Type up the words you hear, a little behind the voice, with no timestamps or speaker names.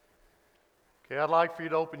Okay, I'd like for you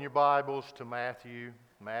to open your Bibles to Matthew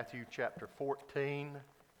chapter 14.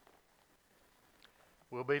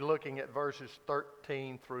 We'll be looking at verses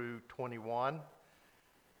 13 through 21.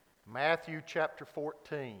 Matthew chapter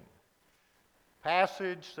 14.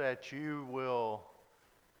 Passage that you will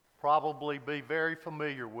probably be very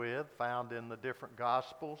familiar with, found in the different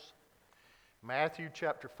Gospels. Matthew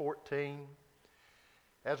chapter 14.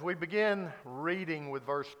 As we begin reading with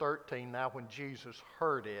verse 13, now when Jesus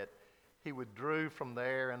heard it, he withdrew from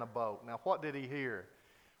there in a boat. Now, what did he hear?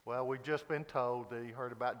 Well, we've just been told that he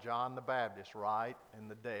heard about John the Baptist, right, and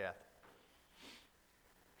the death.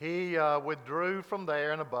 He withdrew from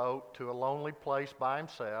there in a boat to a lonely place by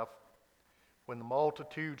himself. When the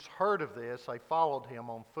multitudes heard of this, they followed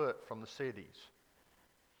him on foot from the cities.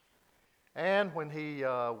 And when he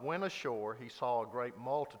went ashore, he saw a great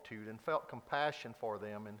multitude and felt compassion for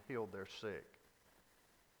them and healed their sick.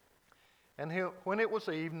 And when it was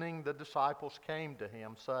evening, the disciples came to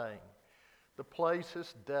him, saying, "The place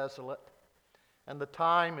is desolate, and the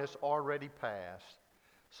time is already past.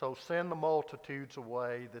 So send the multitudes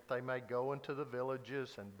away, that they may go into the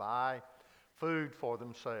villages and buy food for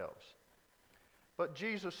themselves." But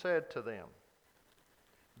Jesus said to them,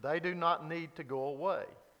 "They do not need to go away.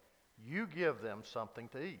 You give them something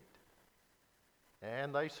to eat."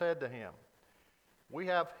 And they said to him, "We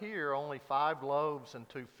have here only 5 loaves and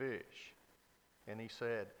 2 fish. And he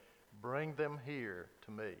said, "Bring them here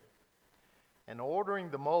to me." And ordering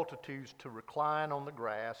the multitudes to recline on the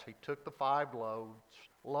grass, he took the 5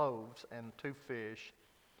 loaves and 2 fish,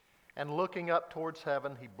 and looking up towards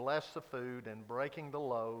heaven, he blessed the food, and breaking the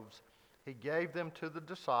loaves, he gave them to the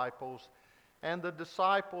disciples, and the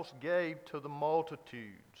disciples gave to the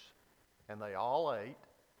multitudes. And they all ate,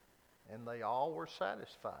 and they all were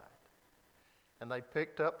satisfied. And they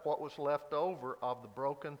picked up what was left over of the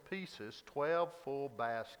broken pieces, 12 full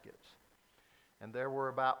baskets. And there were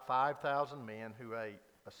about 5,000 men who ate,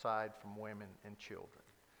 aside from women and children.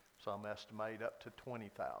 Some estimate up to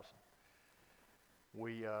 20,000.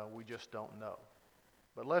 We just don't know.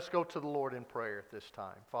 But let's go to the Lord in prayer at this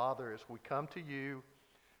time. Father, as we come to you,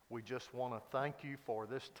 we just want to thank you for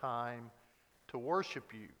this time to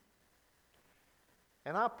worship you.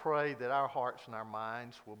 And I pray that our hearts and our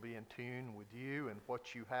minds will be in tune with you and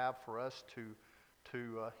what you have for us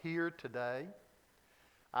to hear today.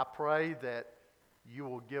 I pray that you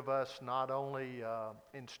will give us not only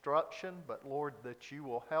instruction, but Lord, that you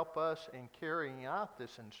will help us in carrying out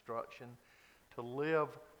this instruction to live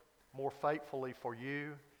more faithfully for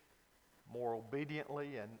you, more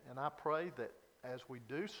obediently. And I pray that as we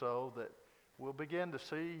do so, that we'll begin to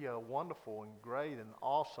see wonderful and great and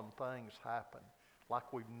awesome things happen,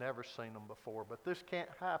 like we've never seen them before. But this can't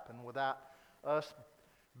happen without us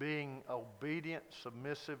being obedient,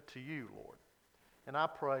 submissive to you, Lord. And I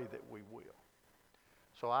pray that we will.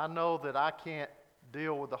 So I know that I can't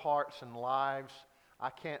deal with the hearts and lives.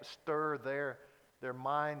 I can't stir their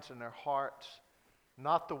minds and their hearts,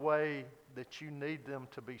 not the way that you need them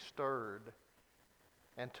to be stirred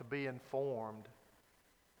and to be informed.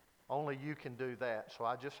 Only you can do that. So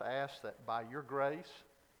I just ask that by your grace,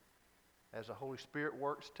 as the Holy Spirit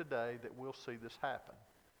works today, that we'll see this happen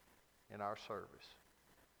in our service,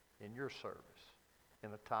 in your service,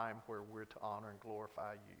 in a time where we're to honor and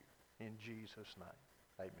glorify you. In Jesus' name,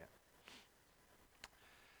 amen.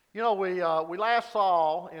 You know, we last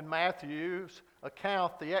saw in Matthew's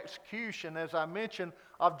account the execution, as I mentioned,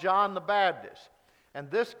 of John the Baptist. And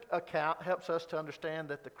this account helps us to understand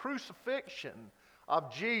that the crucifixion of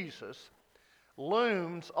Jesus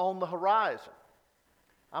looms on the horizon.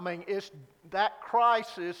 I mean, that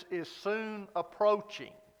crisis is soon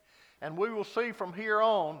approaching. And we will see from here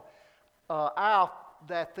on out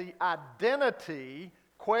that the identity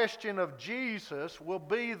question of Jesus will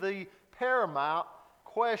be the paramount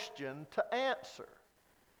question to answer,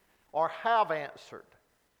 or have answered.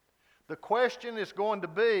 The question is going to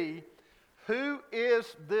be, who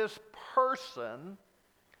is this person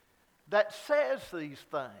that says these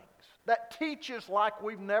things, that teaches like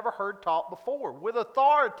we've never heard taught before, with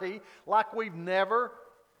authority like we've never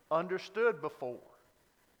understood before?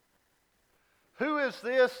 Who is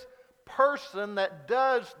this person that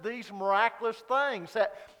does these miraculous things,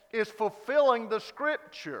 that is fulfilling the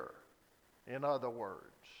Scripture? In other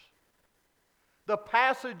words, the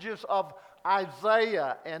passages of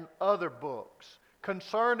Isaiah and other books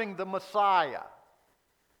concerning the Messiah.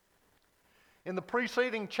 In the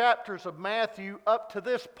preceding chapters of Matthew, up to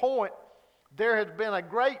this point, there has been a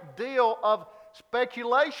great deal of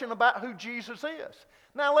speculation about who Jesus is.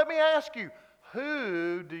 Now let me ask you,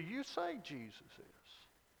 who do you say Jesus is?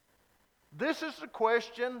 This is the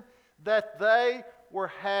question that they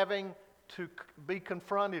were having to be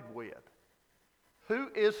confronted with. Who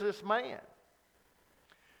is this man?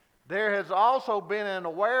 There has also been an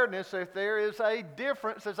awareness that there is a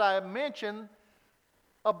difference, as I have mentioned,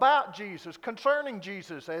 about Jesus, concerning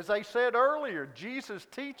Jesus. As I said earlier, Jesus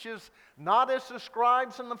teaches not as the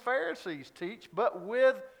scribes and the Pharisees teach, but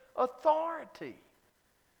with authority.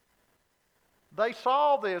 They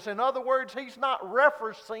saw this. In other words, he's not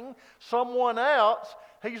referencing someone else.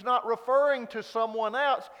 He's not referring to someone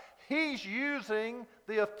else. He's using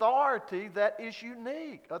the authority that is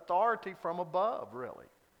unique, authority from above, really.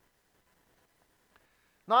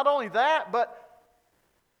 Not only that, but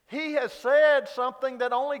he has said something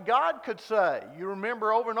that only God could say. You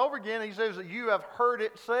remember over and over again, he says that you have heard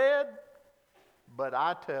it said, but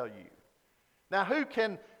I tell you. Now, who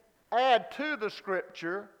can add to the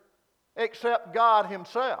Scripture except God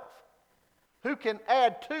himself? Who can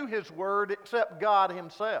add to his word except God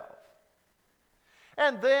himself?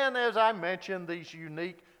 And then, as I mentioned, these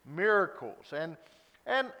unique miracles. And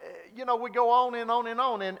you know, we go on and on and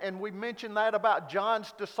on. And we mentioned that about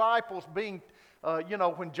John's disciples being,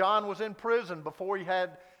 when John was in prison before he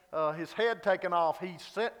had his head taken off, he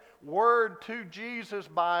sent word to Jesus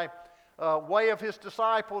by way of his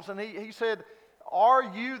disciples. And he said, are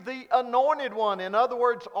you the anointed one? In other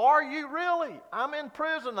words, are you really? I'm in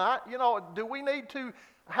prison. Do we need to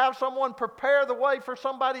have someone prepare the way for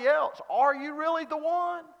somebody else? Are you really the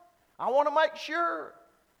one? I want to make sure.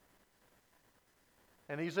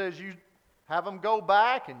 And he says, you have them go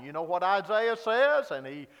back, and you know what Isaiah says? And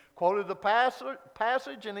he quoted the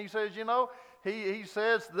passage, and he says, he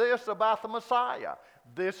says this about the Messiah.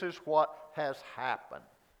 This is what has happened.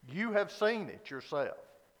 You have seen it yourself.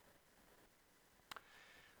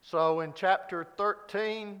 So in chapter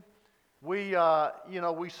 13, we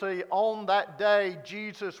see on that day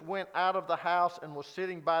Jesus went out of the house and was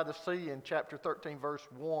sitting by the sea in chapter 13, verse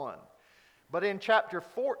 1. But in chapter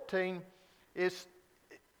 14,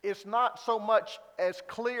 it's not so much as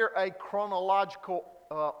clear a chronological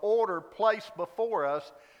order placed before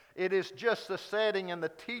us. It is just the setting and the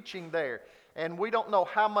teaching there. And we don't know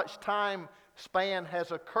how much time span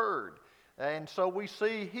has occurred. And so we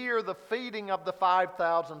see here the feeding of the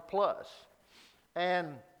 5,000 plus.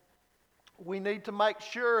 And we need to make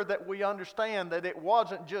sure that we understand that it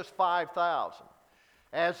wasn't just 5,000.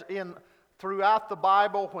 As in throughout the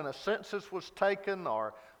Bible, when a census was taken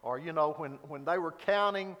or when they were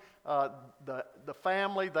counting the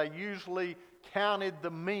family, they usually counted the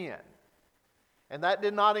men. And that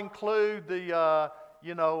did not include the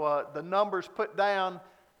numbers put down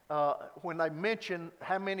when they mention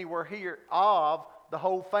how many were here of the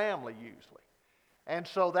whole family usually. And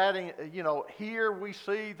so that, here we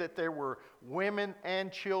see that there were women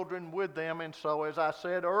and children with them. And so, as I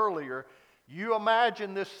said earlier, you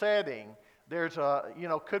imagine this setting. There's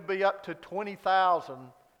could be up to 20,000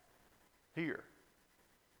 here.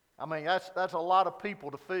 I mean, that's a lot of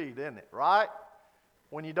people to feed, isn't it, right?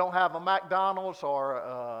 When you don't have a McDonald's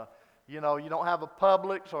or you don't have a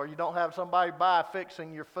Publix, or you don't have somebody by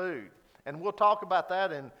fixing your food. And we'll talk about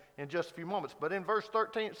that in just a few moments. But in verse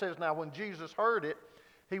 13 it says, now when Jesus heard it,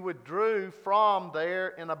 he withdrew from there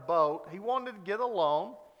in a boat. He wanted to get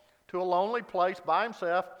alone to a lonely place by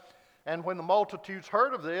himself. And when the multitudes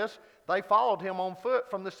heard of this, they followed him on foot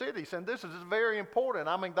from the cities. And this is very important.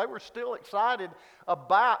 I mean, they were still excited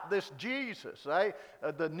about this Jesus.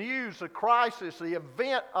 The news, the crisis, the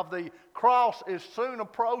event of the cross is soon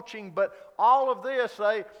approaching. But all of this,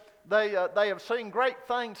 they have seen great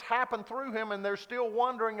things happen through him, and they're still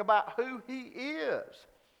wondering about who he is.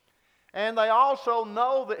 And they also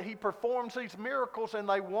know that he performs these miracles, and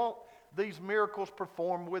they want these miracles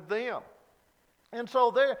performed with them. And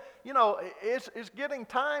so it's getting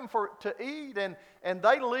time to eat, and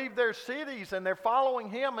they leave their cities, and they're following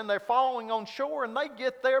him, and they're following on shore, and they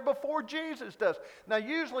get there before Jesus does. Now,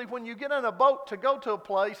 usually when you get in a boat to go to a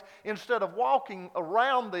place, instead of walking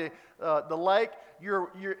around the lake,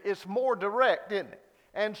 it's more direct, isn't it?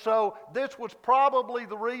 And so this was probably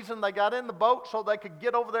the reason they got in the boat, so they could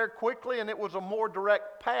get over there quickly, and it was a more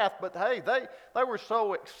direct path. But hey, they were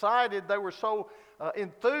so excited, they were so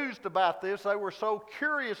enthused about this, they were so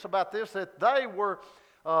curious about this that they were,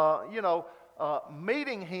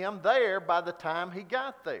 meeting him there by the time he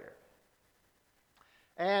got there.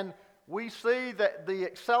 And we see that the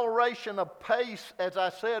acceleration of pace, as I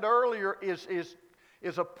said earlier,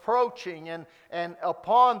 is approaching and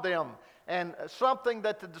upon them. And something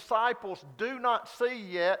that the disciples do not see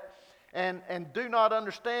yet and do not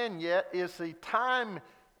understand yet is the time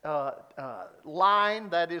line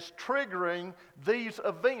that is triggering these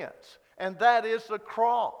events. And that is the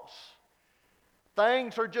cross.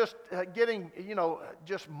 things are just getting,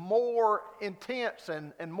 just more intense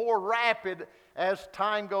and more rapid as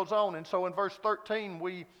time goes on. And so in verse 13,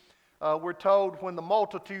 we're told, when the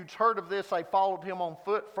multitudes heard of this, they followed him on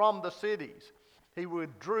foot from the cities. He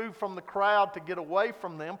withdrew from the crowd to get away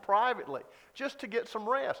from them privately, just to get some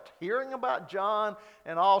rest, hearing about John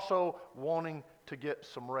and also wanting to get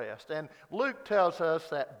some rest. And Luke tells us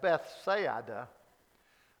that Bethsaida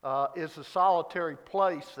is a solitary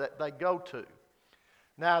place that they go to.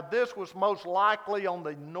 Now, this was most likely on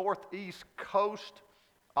the northeast coast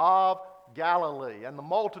of Galilee, and the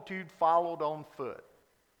multitude followed on foot.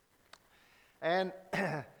 And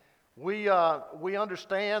we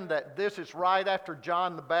understand that this is right after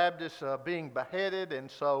John the Baptist being beheaded,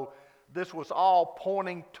 and so this was all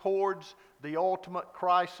pointing towards the ultimate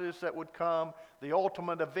crisis that would come, the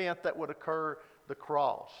ultimate event that would occur, the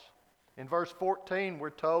cross. In verse 14, we're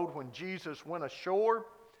told, when Jesus went ashore,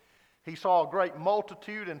 he saw a great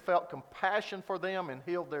multitude and felt compassion for them and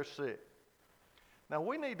healed their sick. Now,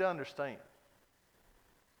 we need to understand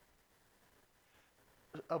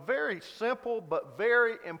a very simple but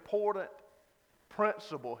very important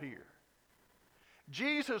principle here.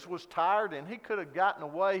 Jesus was tired, and he could have gotten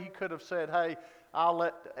away. He could have said, hey, I'll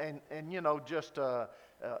let, just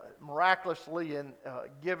miraculously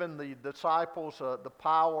given the disciples the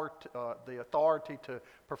power, the authority to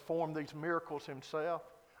perform these miracles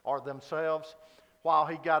themselves while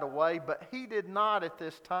he got away. But he did not at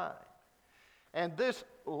this time. And this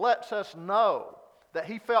lets us know that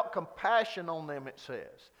he felt compassion on them, it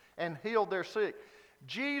says, and healed their sick.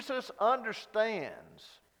 Jesus understands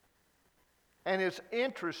and is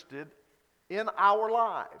interested in our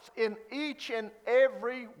lives, in each and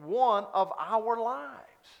every one of our lives.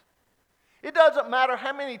 It doesn't matter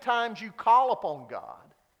how many times you call upon God.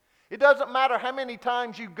 It doesn't matter how many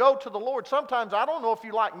times you go to the Lord. Sometimes, I don't know if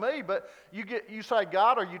you like me, but you say,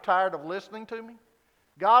 God, are you tired of listening to me?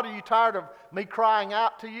 God, are you tired of me crying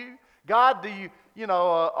out to you? God,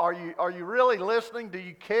 are you really listening? Do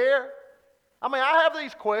you care? I mean, I have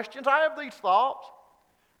these questions. I have these thoughts.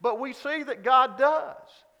 But we see that God does.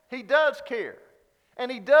 He does care.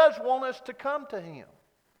 And he does want us to come to him.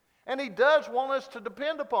 And he does want us to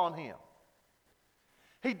depend upon him.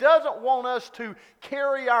 He doesn't want us to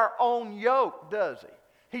carry our own yoke, does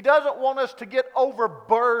he? He doesn't want us to get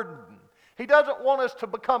overburdened. He doesn't want us to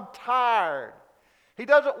become tired. He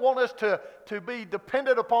doesn't want us to be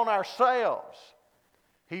dependent upon ourselves.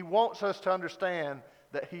 He wants us to understand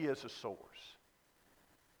that he is a source.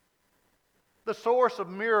 The source of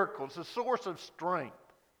miracles, the source of strength,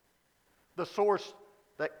 the source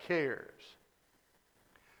that cares.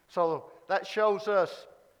 So that shows us,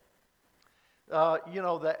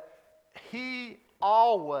 that he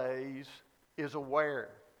always is aware.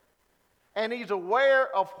 And he's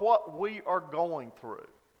aware of what we are going through.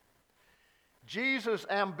 Jesus'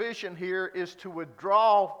 ambition here is to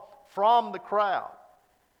withdraw from the crowd.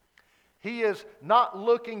 He is not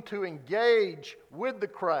looking to engage with the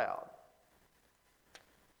crowd.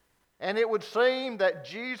 And it would seem that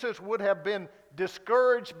Jesus would have been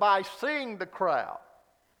discouraged by seeing the crowd.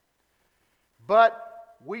 But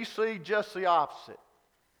we see just the opposite.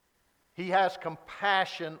 He has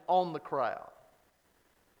compassion on the crowd.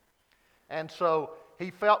 And so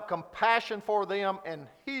he felt compassion for them and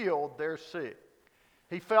healed their sick.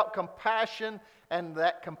 He felt compassion, and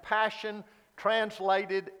that compassion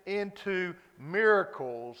translated into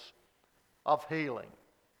miracles of healing.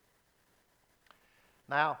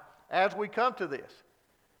 Now, as we come to this,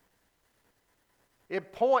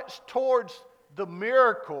 it points towards the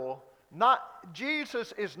miracle.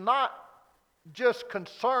 Jesus is not just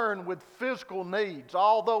concerned with physical needs,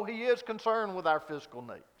 although he is concerned with our physical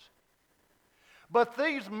needs. But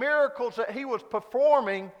these miracles that he was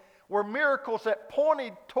performing were miracles that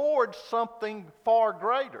pointed towards something far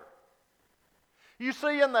greater. You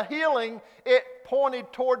see, in the healing, it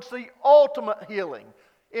pointed towards the ultimate healing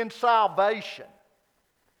in salvation,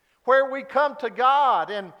 where we come to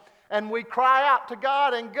God and we cry out to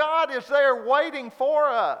God, and God is there waiting for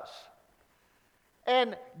us.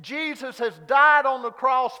 And Jesus has died on the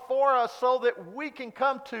cross for us so that we can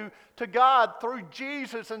come to God through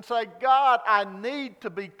Jesus and say, God, I need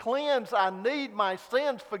to be cleansed. I need my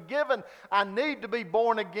sins forgiven. I need to be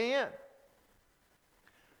born again.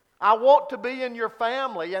 I want to be in your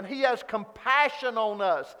family. And he has compassion on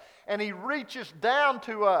us. And he reaches down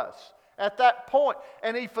to us at that point.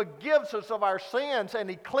 And he forgives us of our sins. And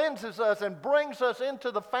he cleanses us and brings us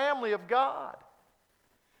into the family of God.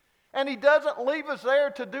 And he doesn't leave us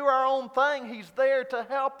there to do our own thing. He's there to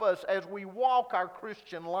help us as we walk our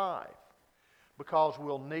Christian life, because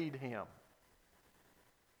we'll need him.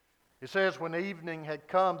 It says, when evening had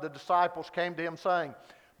come, the disciples came to him saying,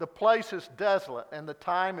 the place is desolate and the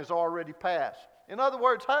time is already past. In other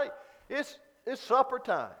words, hey, it's supper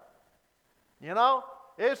time. You know,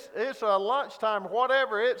 it's a lunchtime,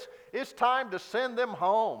 whatever. It's time to send them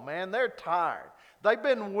home, man. They're tired. They've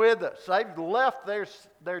been with us. They've left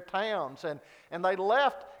their towns, and they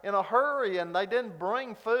left in a hurry, and they didn't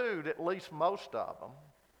bring food, at least most of them.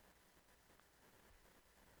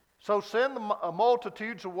 So send the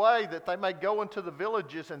multitudes away that they may go into the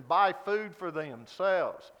villages and buy food for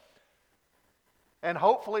themselves. And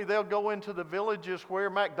hopefully they'll go into the villages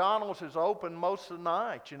where McDonald's is open most of the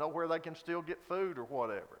night, you know, where they can still get food or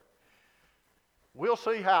whatever. We'll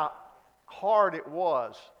see how hard it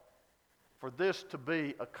was for this to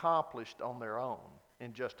be accomplished on their own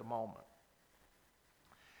in just a moment.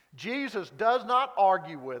 Jesus does not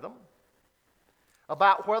argue with them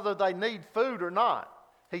about whether they need food or not.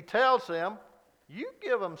 He tells them, you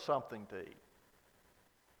give them something to eat.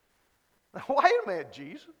 Now, wait a minute,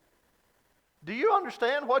 Jesus. Do you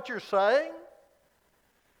understand what you're saying?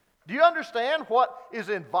 Do you understand what is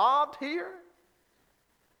involved here?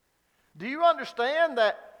 Do you understand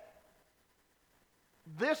that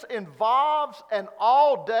this involves an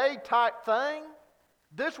all-day type thing?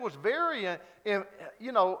 This was very,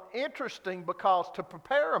 interesting, because to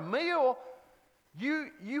prepare a meal,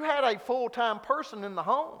 you had a full-time person in the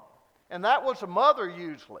home, and that was a mother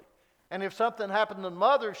usually. And if something happened to the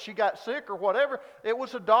mother, if she got sick or whatever, it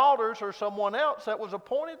was the daughters or someone else that was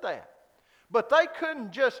appointed that. But they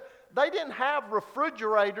didn't have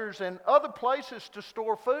refrigerators and other places to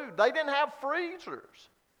store food. They didn't have freezers.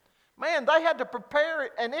 Man, they had to prepare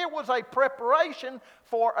it, and it was a preparation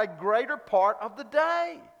for a greater part of the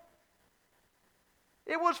day.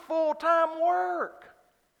 It was full-time work.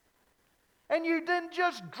 And you didn't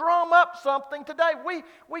just drum up something today.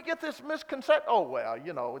 We get this misconception. Oh, well,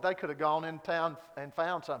 they could have gone in town and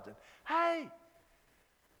found something. Hey,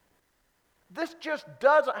 this just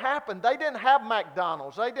doesn't happen. They didn't have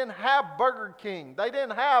McDonald's. They didn't have Burger King. They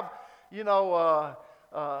didn't have,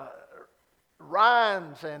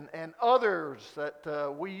 Ryan's and others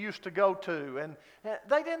that we used to go to. And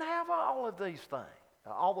they didn't have all of these things,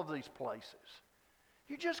 all of these places.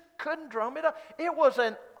 You just couldn't drum it up. It was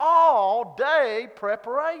an all-day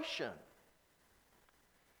preparation.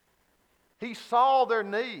 He saw their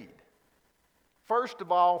need, first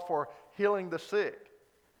of all, for healing the sick.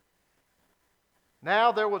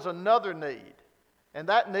 Now there was another need, and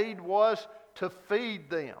that need was to feed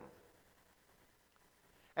them.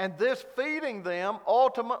 And this feeding them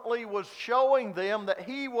ultimately was showing them that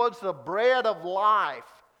He was the bread of life.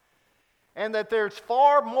 And that there's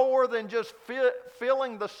far more than just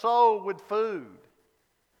filling the soul with food,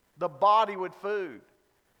 the body with food.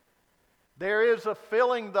 There is a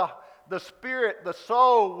filling the spirit, the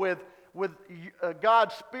soul with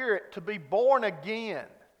God's Spirit, to be born again,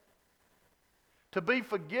 to be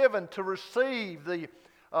forgiven, to receive the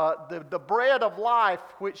bread of life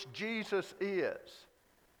which Jesus is.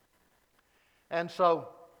 And so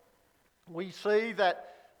we see that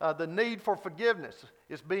the need for forgiveness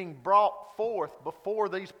is being brought forth before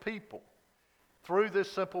these people through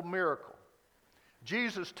this simple miracle.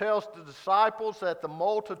 Jesus tells the disciples that the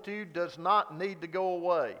multitude does not need to go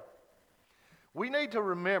away. We need to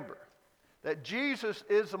remember that Jesus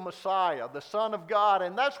is the Messiah, the Son of God,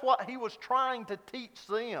 and that's what He was trying to teach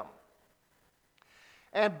them.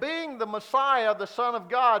 And being the Messiah, the Son of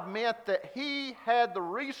God, meant that He had the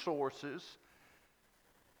resources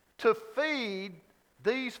to feed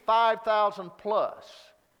these 5,000 plus.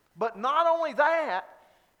 But not only that,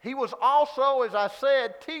 He was also, as I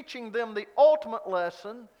said, teaching them the ultimate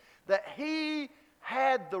lesson that He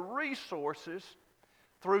had the resources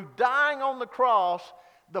through dying on the cross,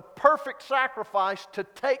 the perfect sacrifice to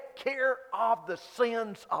take care of the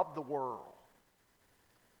sins of the world.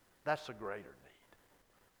 That's a greater need.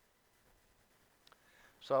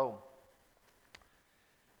 So,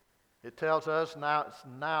 it tells us now it's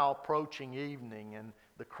now approaching evening and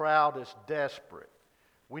the crowd is desperate.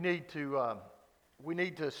 We need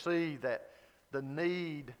to see that the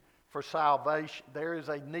need for salvation, there is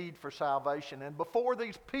a need for salvation. And before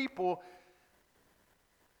these people,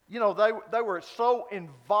 they were so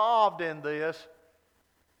involved in this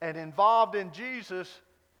and involved in Jesus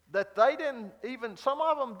that some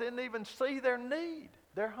of them didn't even see their need,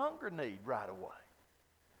 their hunger need right away.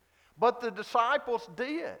 But the disciples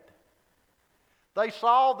did. They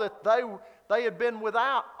saw that they had been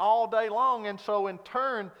without all day long, and so in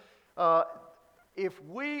turn, if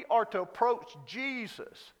we are to approach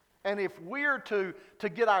Jesus, and if we're to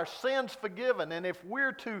get our sins forgiven, and if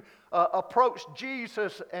we're to approach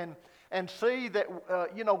Jesus and and see that,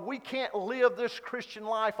 we can't live this Christian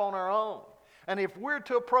life on our own. And if we're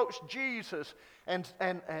to approach Jesus,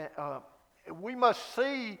 we must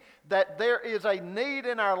see that there is a need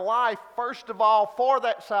in our life, first of all, for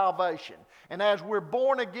that salvation. And as we're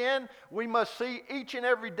born again, we must see each and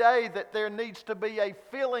every day that there needs to be a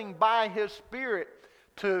filling by His Spirit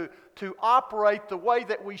to operate the way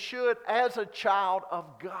that we should as a child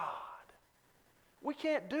of God. We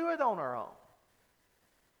can't do it on our own.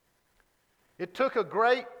 It took a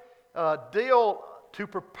great deal to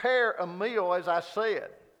prepare a meal, as I said.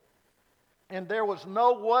 And there was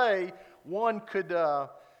no way one could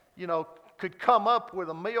come up with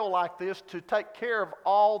a meal like this to take care of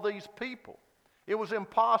all these people. It was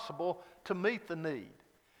impossible to meet the need.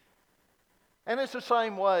 And it's the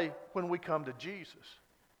same way when we come to Jesus.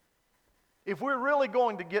 If we're really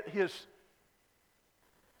going to get His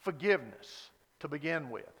forgiveness to begin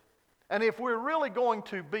with, and if we're really going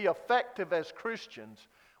to be effective as Christians,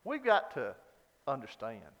 we've got to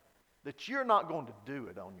understand that you're not going to do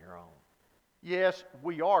it on your own. Yes,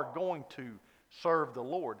 we are going to serve the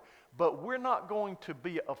Lord, but we're not going to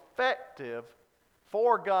be effective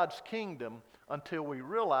for God's kingdom until we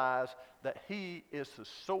realize that He is the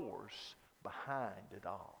source behind it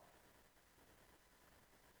all.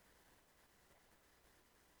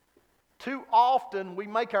 Too often we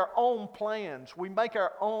make our own plans, we make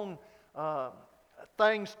our own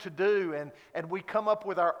things to do, and we come up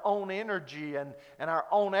with our own energy and our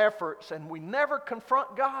own efforts, and we never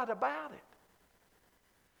confront God about it.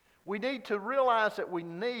 We need to realize that we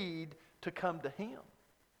need to come to Him.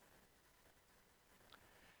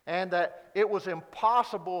 And that it was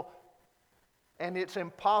impossible, and it's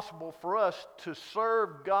impossible for us to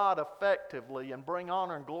serve God effectively and bring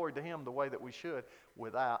honor and glory to Him the way that we should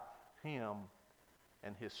without Him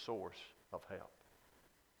and His source of help.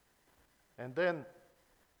 And then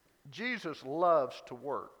Jesus loves to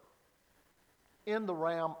work in the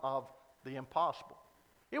realm of the impossible.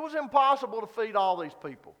 It was impossible to feed all these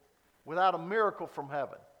people without a miracle from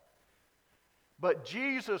heaven. But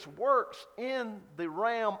Jesus works in the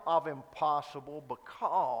realm of impossible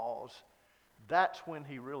because that's when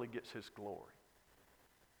He really gets His glory.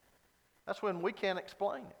 That's when we can't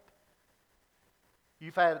explain it.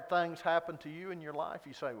 You've had things happen to you in your life.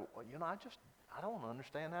 You say, well, I don't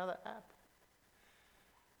understand how that happened.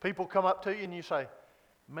 People come up to you and you say,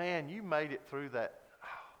 man, you made it through that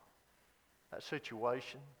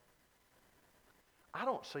situation. I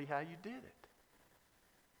don't see how you did it.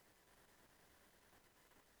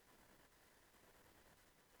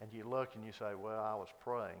 And you look and you say, well, I was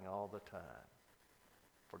praying all the time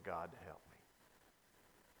for God to help me.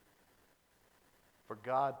 For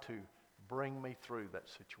God to bring me through that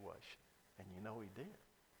situation. And you know He did.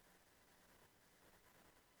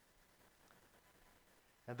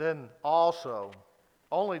 And then also,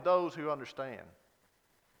 only those who understand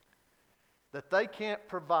that they can't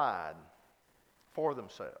provide for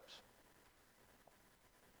themselves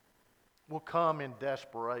will come in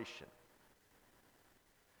desperation.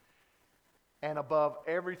 And above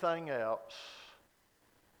everything else,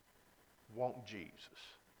 want Jesus.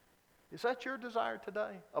 Is that your desire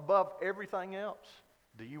today? Above everything else,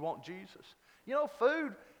 do you want Jesus? You know,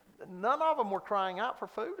 food, none of them were crying out for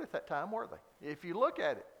food at that time, were they? If you look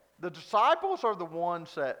at it, the disciples are the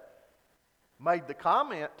ones that made the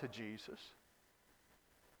comment to Jesus.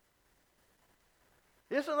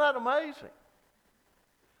 Isn't that amazing?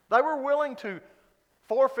 They were willing to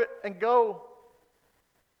forfeit and go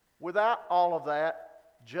without all of that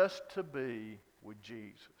just to be with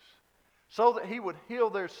Jesus, so that He would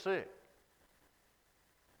heal their sick,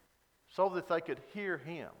 so that they could hear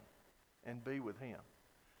Him and be with Him.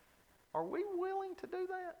 Are we willing to do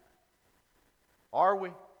that? Are we?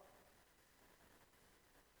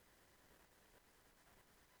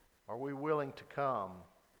 Are we willing to come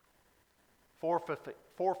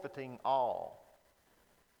forfeiting all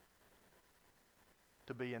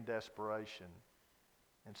to be in desperation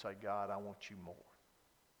and say, God, I want you more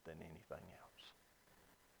than anything else?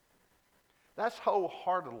 That's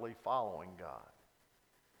wholeheartedly following God.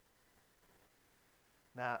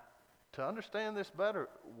 Now, to understand this better,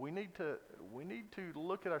 we need to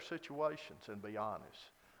look at our situations and be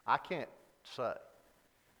honest. I can't say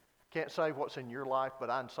what's in your life,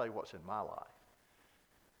 but I can say what's in my life.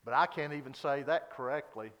 But I can't even say that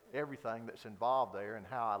correctly, everything that's involved there and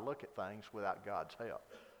how I look at things without God's help.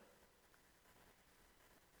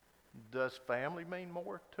 Does family mean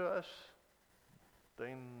more to us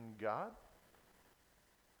than God?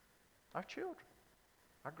 Our children,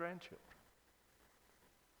 our grandchildren.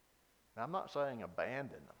 Now, I'm not saying abandon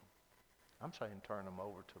them. I'm saying turn them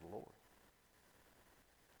over to the Lord.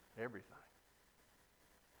 everything.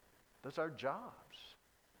 Does our jobs?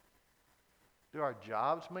 Do our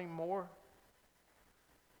jobs mean more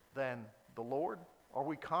than the Lord? Are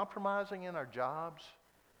we compromising in our jobs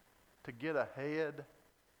to get ahead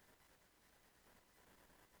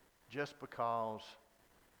just because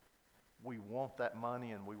we want that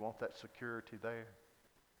money and we want that security there?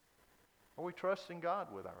 Are we trusting God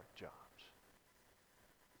with our jobs?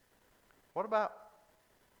 What about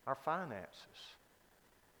our finances?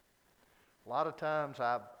 A lot of times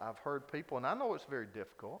I've heard people, and I know it's very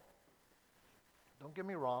difficult. Don't get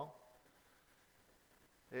me wrong.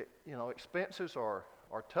 Expenses are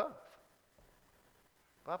tough.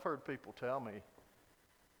 But I've heard people tell me,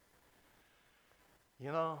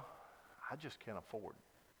 I just can't afford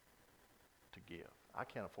to give. I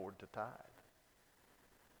can't afford to tithe.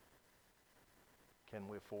 Can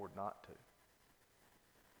we afford not to?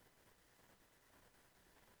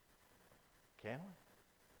 Can we?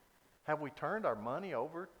 Have we turned our money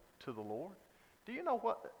over to the Lord? Do you know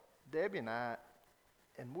what? Debbie and I,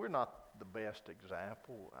 and we're not the best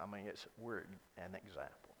example. We're an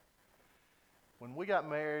example. When we got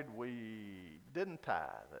married, we didn't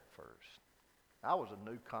tithe at first. I was a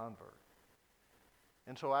new convert.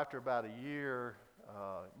 And so after about a year,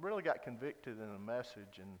 really got convicted in a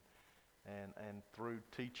message and through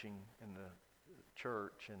teaching in the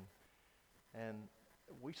church. And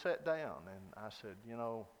we sat down and I said,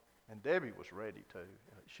 and Debbie was ready too.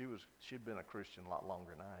 She'd been a Christian a lot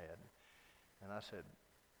longer than I had. And I said,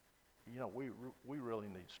 we really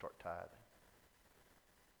need to start tithing.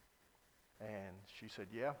 And she said,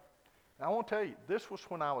 yeah. And I want to tell you, this was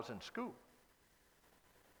when I was in school.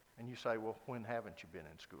 And you say, well, when haven't you been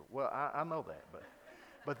in school? Well, I know that,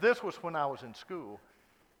 but this was when I was in school,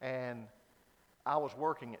 and I was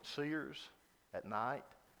working at Sears at night.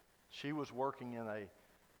 She was working in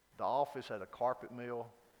the office at a carpet mill,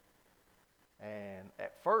 and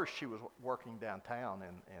at first she was working downtown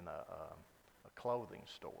in a clothing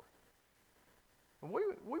store. And we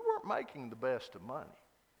weren't making the best of money.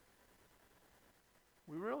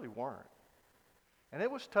 We really weren't. And it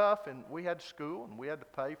was tough, and we had school, and we had to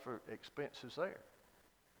pay for expenses there.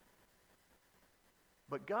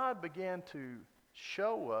 But God began to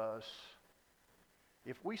show us,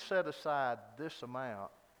 if we set aside this amount,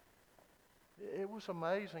 it was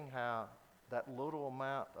amazing how that little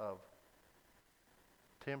amount of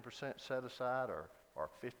 10% set aside or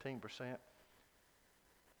 15%,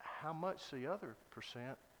 how much the other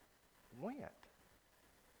percent went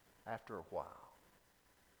after a while.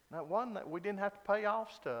 Now, one, that we didn't have to pay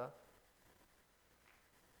off stuff,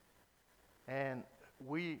 and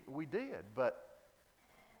we did, but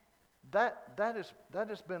that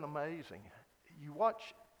has been amazing. You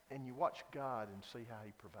watch God and see how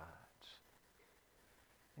He provides,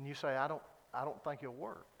 and you say, I don't think it'll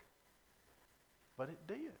work, but it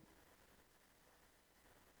did,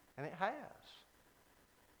 and it has,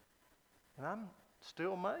 and I'm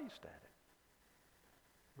still amazed at it.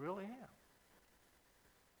 Really am.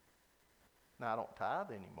 Now, I don't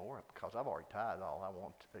tithe anymore because I've already tithed all I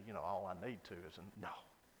want to, all I need to is, no,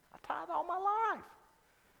 I tithe all my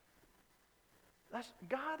life.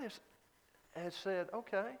 God has said,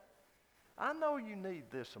 okay, I know you need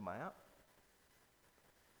this amount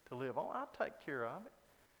to live on. I'll take care of it.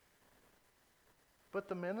 But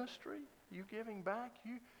the ministry, you giving back,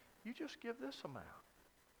 you just give this amount.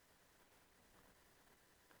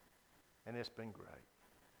 And it's been great.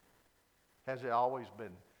 Has it always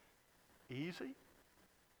been easy?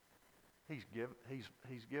 He's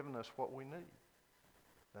given us what we need.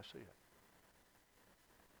 That's it.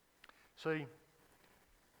 See,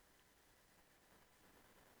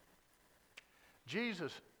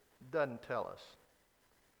 Jesus doesn't tell us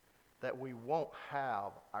that we won't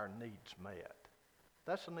have our needs met.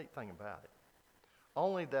 That's the neat thing about it.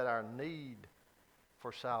 Only that our need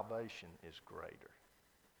for salvation is greater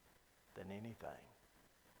than anything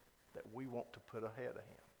that we want to put ahead of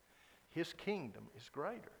Him. His kingdom is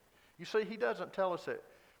greater. You see, He doesn't tell us that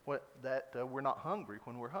we're not hungry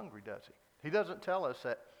when we're hungry, does He? He doesn't tell us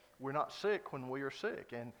that we're not sick when we are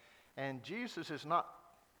sick. And Jesus is not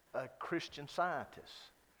a Christian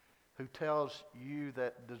Scientist who tells you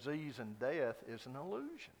that disease and death is an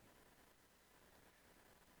illusion.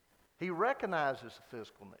 He recognizes the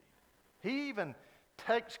physical need. He even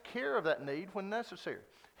takes care of that need when necessary.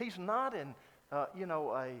 He's not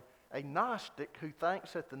a Gnostic who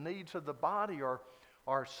thinks that the needs of the body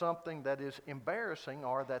are something that is embarrassing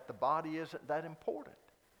or that the body isn't that important.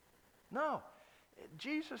 No,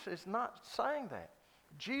 Jesus is not saying that.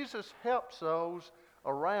 Jesus helps those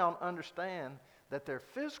around understand that their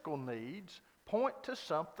physical needs point to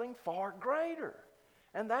something far greater.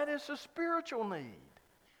 And that is a spiritual need.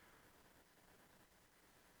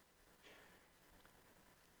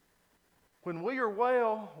 When we are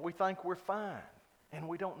well, we think we're fine and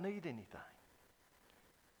we don't need anything.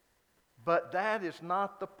 But that is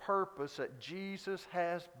not the purpose that Jesus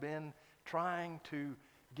has been trying to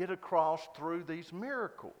get across through these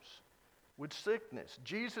miracles with sickness.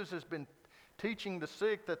 Jesus has been teaching the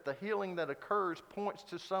sick that the healing that occurs points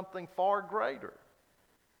to something far greater,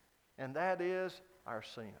 and that is our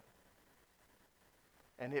sin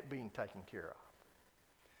and it being taken care of.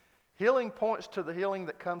 Healing points to the healing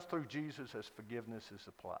that comes through Jesus as forgiveness is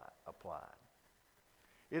applied.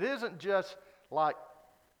 It isn't just like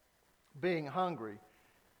being hungry.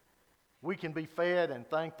 We can be fed and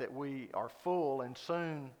think that we are full, and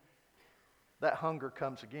soon that hunger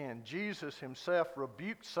comes again. Jesus himself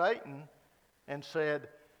rebuked Satan and said,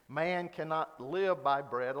 man cannot live by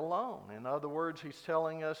bread alone. In other words, he's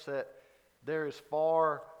telling us that there is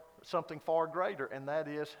something far greater, and that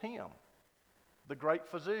is him, the great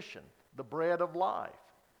physician, the bread of life.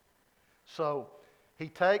 So he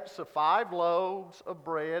takes the 5 loaves of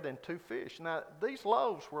bread and 2 fish. Now, these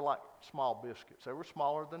loaves were like small biscuits. They were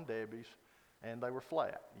smaller than Debbie's, and they were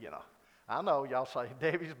flat, I know y'all say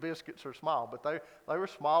Debbie's biscuits are small, but they were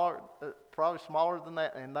smaller, probably smaller than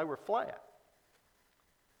that, and they were flat.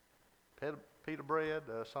 Pita bread,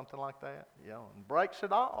 something like that, and breaks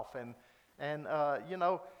it off. And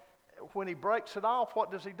when he breaks it off,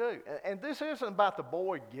 what does he do? And this isn't about the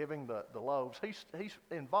boy giving the loaves. He's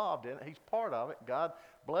involved in it. He's part of it. God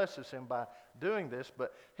blesses him by doing this.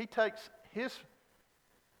 But he takes his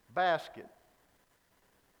basket,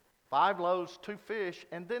 5 loaves, 2 fish,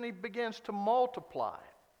 and then he begins to multiply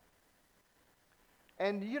it.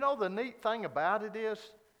 And the neat thing about it is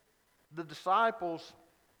the disciples,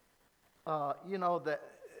 that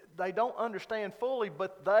they don't understand fully,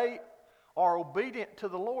 but they are obedient to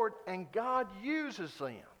the Lord, and God uses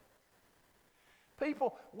them.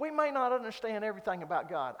 People, we may not understand everything about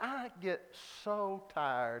God. I get so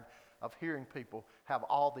tired of hearing people have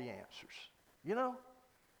all the answers,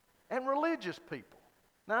 and religious people.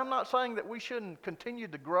 Now, I'm not saying that we shouldn't continue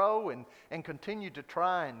to grow and continue to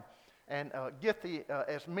try and get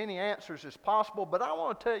as many answers as possible, but I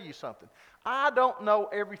want to tell you something. I don't know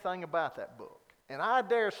everything about that book. And I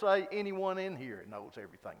dare say anyone in here knows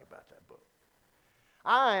everything about that book.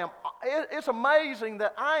 It's amazing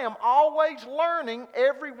that I am always learning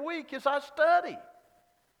every week as I study.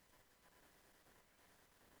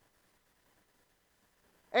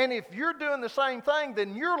 And if you're doing the same thing,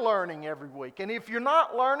 then you're learning every week. And if you're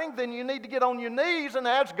not learning, then you need to get on your knees and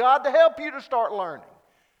ask God to help you to start learning,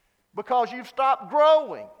 because you've stopped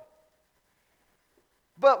growing.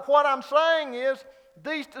 But what I'm saying is,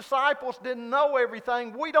 these disciples didn't know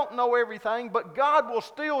everything. We don't know everything, but God will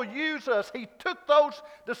still use us. He took those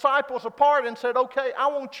disciples apart and said, okay, I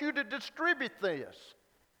want you to distribute this.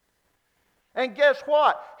 And guess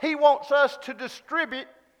what? He wants us to distribute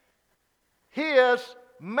His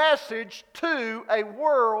message to a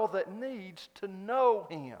world that needs to know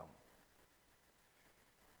Him.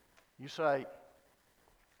 You say,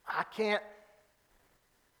 I can't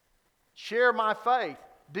share my faith.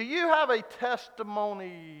 Do you have a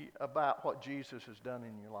testimony about what Jesus has done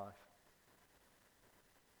in your life?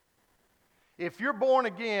 If you're born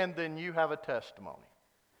again, then you have a testimony.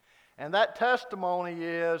 And that testimony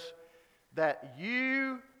is that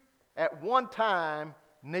you, at one time,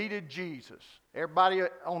 needed Jesus. Everybody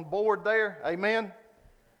on board there? Amen?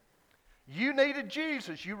 You needed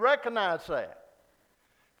Jesus. You recognize that.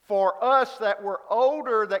 For us that were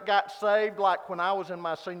older that got saved, like when I was in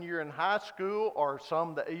my senior year in high school, or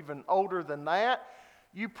some that even older than that,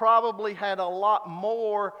 you probably had a lot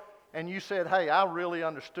more, and you said, hey, I really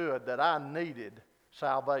understood that I needed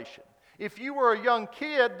salvation. If you were a young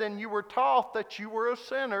kid, then you were taught that you were a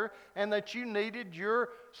sinner and that you needed your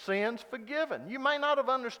sins forgiven. You may not have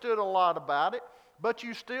understood a lot about it, but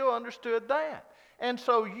you still understood that. And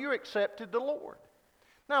so you accepted the Lord.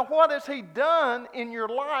 Now, what has He done in your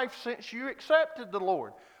life since you accepted the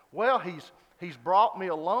Lord? Well, He's brought me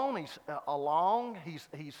along.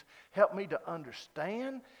 He's helped me to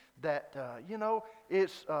understand that,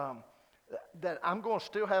 it's that I'm going to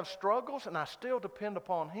still have struggles, and I still depend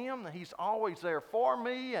upon Him. And He's always there for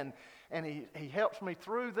me, and He helps me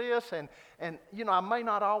through this. And I may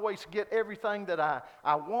not always get everything that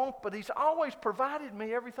I want, but He's always provided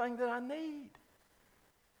me everything that I need.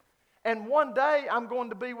 And one day I'm going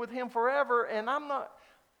to be with Him forever, and I'm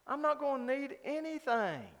not going to need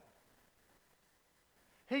anything.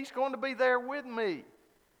 He's going to be there with me.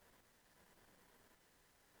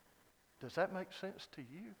 Does that make sense to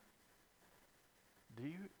you?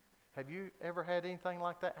 Have you ever had anything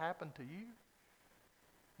like that happen to you?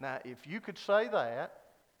 Now, if you could say that,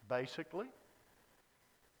 basically,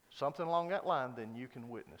 something along that line, then you can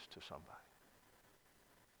witness to somebody.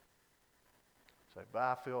 Say, but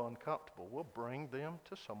I feel uncomfortable. We'll bring them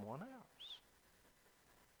to someone else.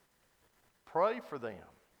 Pray for them.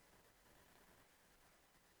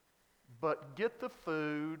 But get the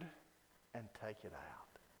food and take it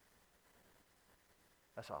out.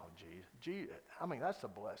 That's all Jesus. That's a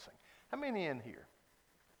blessing. How many in here?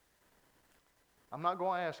 I'm not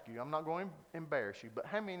going to ask you. I'm not going to embarrass you. But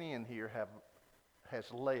how many in here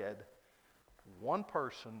has led one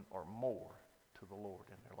person or more to the Lord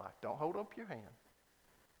in their life? Don't hold up your hand.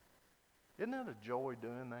 Isn't it a joy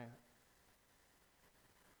doing that?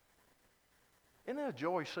 Isn't it a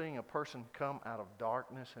joy seeing a person come out of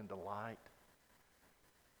darkness into light?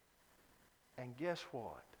 And guess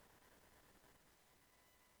what?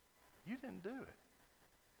 You didn't do it.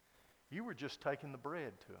 You were just taking the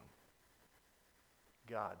bread to them.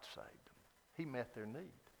 God saved them. He met their need.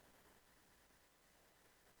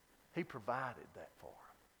 He provided that for them.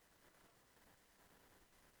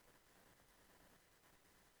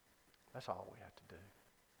 That's all we have to do.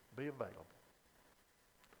 Be available.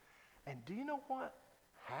 And do you know what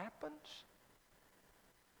happens?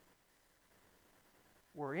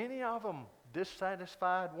 Were any of them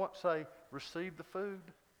dissatisfied once they received the food?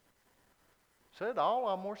 Said all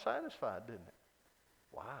of them were satisfied, didn't it?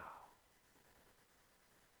 Wow.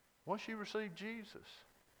 Once you receive Jesus,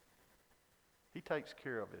 He takes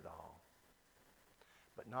care of it all.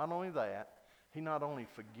 But not only that, He not only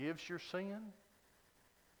forgives your sin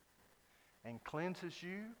and cleanses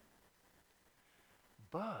you,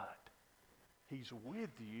 but He's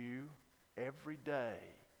with you every day.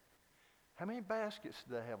 How many baskets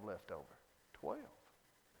do they have left over? 12. Wow.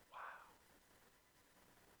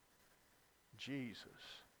 Jesus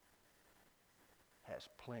has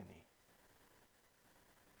plenty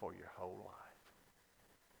for your whole life.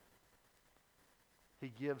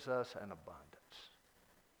 He gives us an abundance.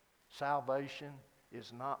 Salvation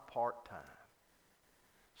is not part-time.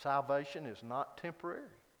 Salvation is not temporary.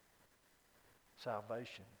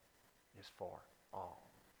 Salvation is for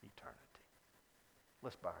all eternity.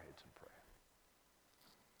 Let's bow our heads in prayer.